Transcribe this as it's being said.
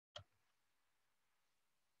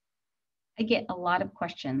I get a lot of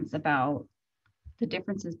questions about the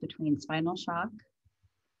differences between spinal shock,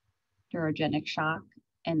 neurogenic shock,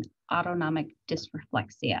 and autonomic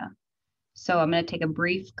dysreflexia. So I'm going to take a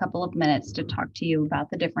brief couple of minutes to talk to you about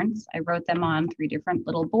the difference. I wrote them on 3 different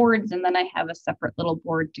little boards, and then I have a separate little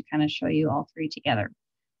board to kind of show you all 3 together.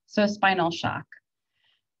 So spinal shock.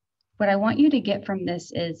 What I want you to get from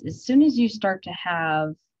this is, as soon as you start to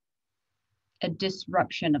have a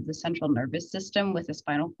disruption of the central nervous system with a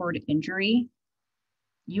spinal cord injury,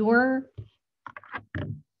 your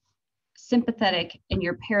sympathetic and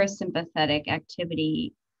your parasympathetic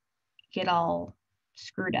activity get all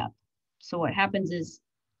screwed up. So what happens is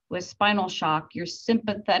with spinal shock, your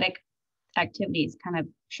sympathetic activity is kind of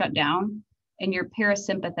shut down and your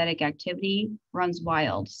parasympathetic activity runs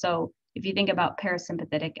wild. So if you think about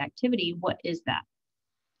parasympathetic activity, what is that?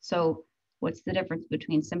 So what's the difference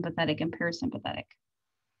between sympathetic and parasympathetic?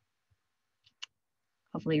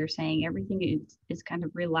 Hopefully you're saying everything is kind of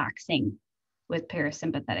relaxing with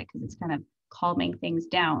parasympathetic because it's kind of calming things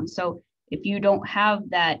down. So if you don't have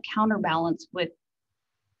that counterbalance with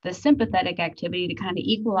the sympathetic activity to kind of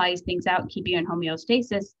equalize things out, keep you in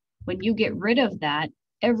homeostasis, when you get rid of that,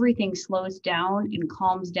 everything slows down and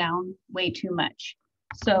calms down way too much.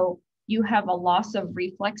 So you have a loss of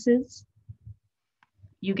reflexes,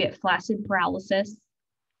 you get flaccid paralysis,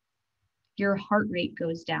 your heart rate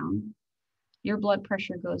goes down, your blood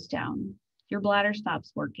pressure goes down, your bladder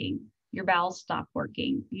stops working, your bowels stop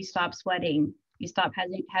working, you stop sweating, you stop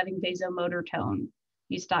having vasomotor tone,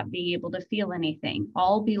 you stop being able to feel anything,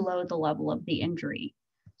 all below the level of the injury.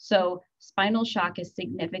 So spinal shock is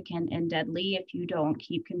significant and deadly if you don't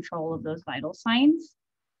keep control of those vital signs.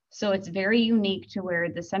 So it's very unique to where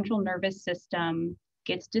the central nervous system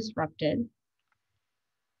gets disrupted,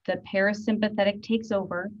 the parasympathetic takes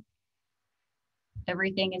over,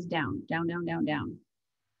 everything is down, down, down, down, down.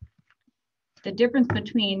 The difference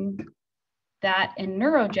between that and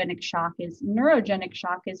neurogenic shock is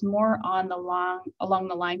more on along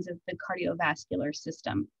the lines of the cardiovascular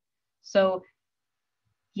system. So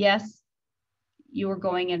yes, you are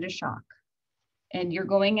going into shock, and you're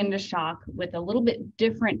going into shock with a little bit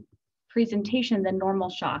different presentation than normal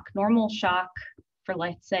shock. Normal shock for,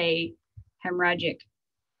 let's say, hemorrhagic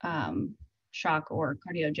shock or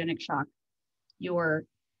cardiogenic shock, your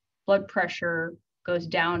blood pressure goes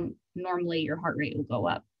down. Normally your heart rate will go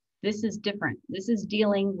up. This is different. This is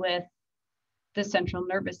dealing with the central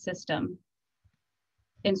nervous system.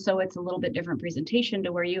 And so it's a little bit different presentation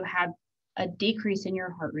to where you have a decrease in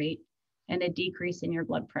your heart rate and a decrease in your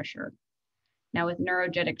blood pressure. Now with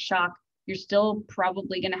neurogenic shock, you're still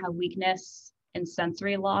probably going to have weakness and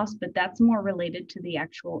sensory loss, but that's more related to the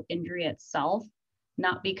actual injury itself,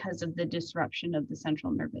 not because of the disruption of the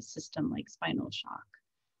central nervous system like spinal shock.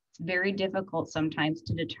 It's very difficult sometimes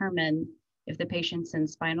to determine if the patient's in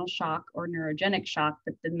spinal shock or neurogenic shock,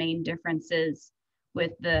 but the main difference is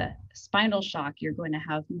with the spinal shock, you're going to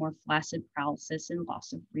have more flaccid paralysis and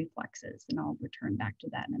loss of reflexes, and I'll return back to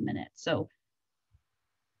that in a minute. So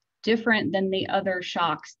different than the other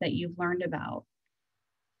shocks that you've learned about.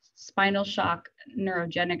 Spinal shock,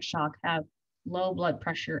 neurogenic shock have low blood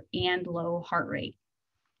pressure and low heart rate.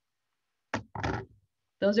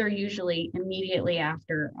 Those are usually immediately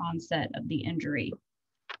after onset of the injury.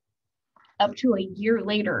 Up to a year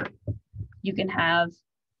later, you can have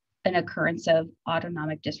an occurrence of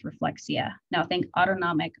autonomic dysreflexia. Now think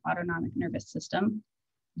autonomic nervous system,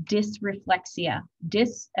 dysreflexia.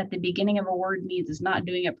 Dys at the beginning of a word means it's not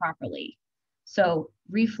doing it properly. So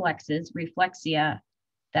reflexes, reflexia,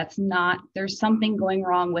 that's not, there's something going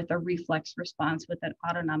wrong with a reflex response with an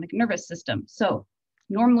autonomic nervous system. So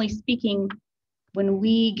normally speaking, when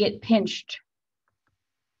we get pinched,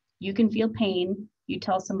 you can feel pain, you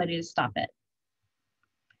tell somebody to stop it.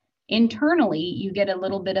 Internally, you get a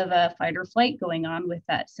little bit of a fight or flight going on with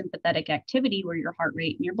that sympathetic activity where your heart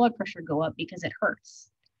rate and your blood pressure go up because it hurts.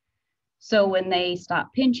 So when they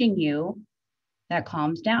stop pinching you, that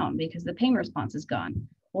calms down because the pain response is gone.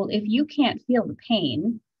 Well, if you can't feel the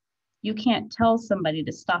pain, you can't tell somebody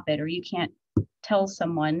to stop it, or you can't tell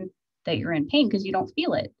someone that you're in pain because you don't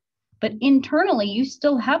feel it. But internally, you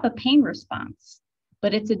still have a pain response,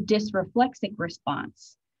 but it's a dysreflexic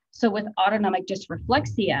response. So with autonomic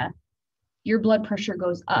dysreflexia, your blood pressure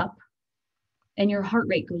goes up and your heart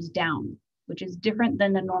rate goes down, which is different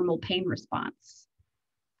than the normal pain response.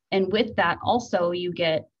 And with that, also, you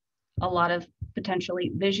get a lot of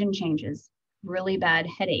potentially vision changes, really bad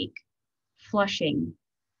headache, flushing.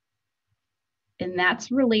 And that's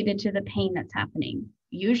related to the pain that's happening,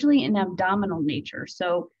 usually in abdominal nature.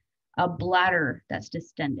 So a bladder that's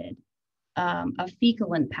distended, a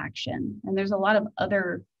fecal impaction. And there's a lot of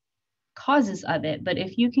other causes of it. But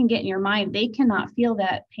if you can get in your mind, they cannot feel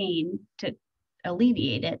that pain to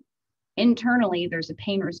alleviate it. Internally, there's a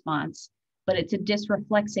pain response, but it's a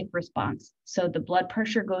dysreflexic response. So the blood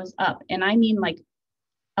pressure goes up, and I mean like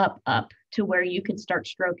up to where you could start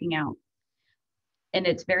stroking out. And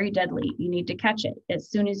it's very deadly. You need to catch it. As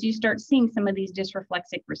soon as you start seeing some of these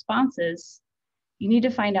dysreflexic responses, you need to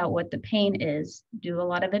find out what the pain is, do a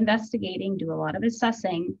lot of investigating, do a lot of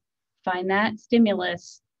assessing, find that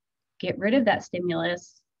stimulus, get rid of that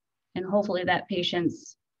stimulus, and hopefully that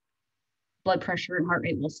patient's blood pressure and heart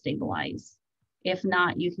rate will stabilize. If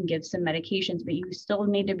not, you can give some medications, but you still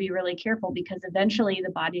need to be really careful because eventually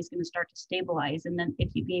the body is going to start to stabilize. And then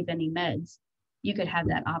if you gave any meds, you could have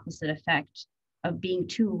that opposite effect of being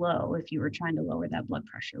too low if you were trying to lower that blood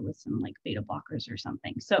pressure with some like beta blockers or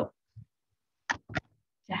something. So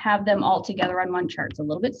to have them all together on one chart, it's a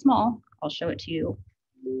little bit small. I'll show it to you.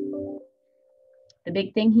 The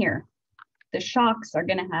big thing here, the shocks are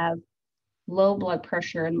going to have low blood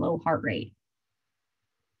pressure and low heart rate.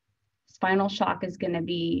 Spinal shock is going to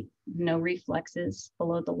be no reflexes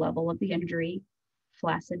below the level of the injury,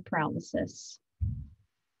 flaccid paralysis.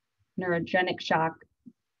 Neurogenic shock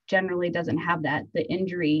generally doesn't have that. The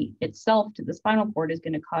injury itself to the spinal cord is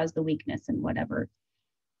going to cause the weakness and whatever.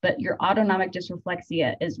 But your autonomic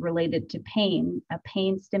dysreflexia is related to pain, a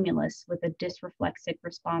pain stimulus with a dysreflexic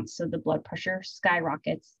response. So the blood pressure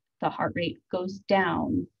skyrockets, the heart rate goes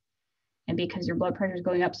down. And because your blood pressure is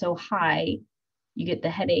going up so high, you get the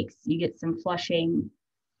headaches, you get some flushing.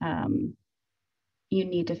 You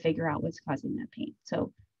need to figure out what's causing that pain.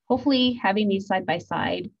 So hopefully having these side by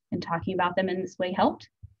side and talking about them in this way helped.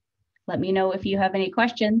 Let me know if you have any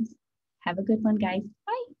questions. Have a good one, guys.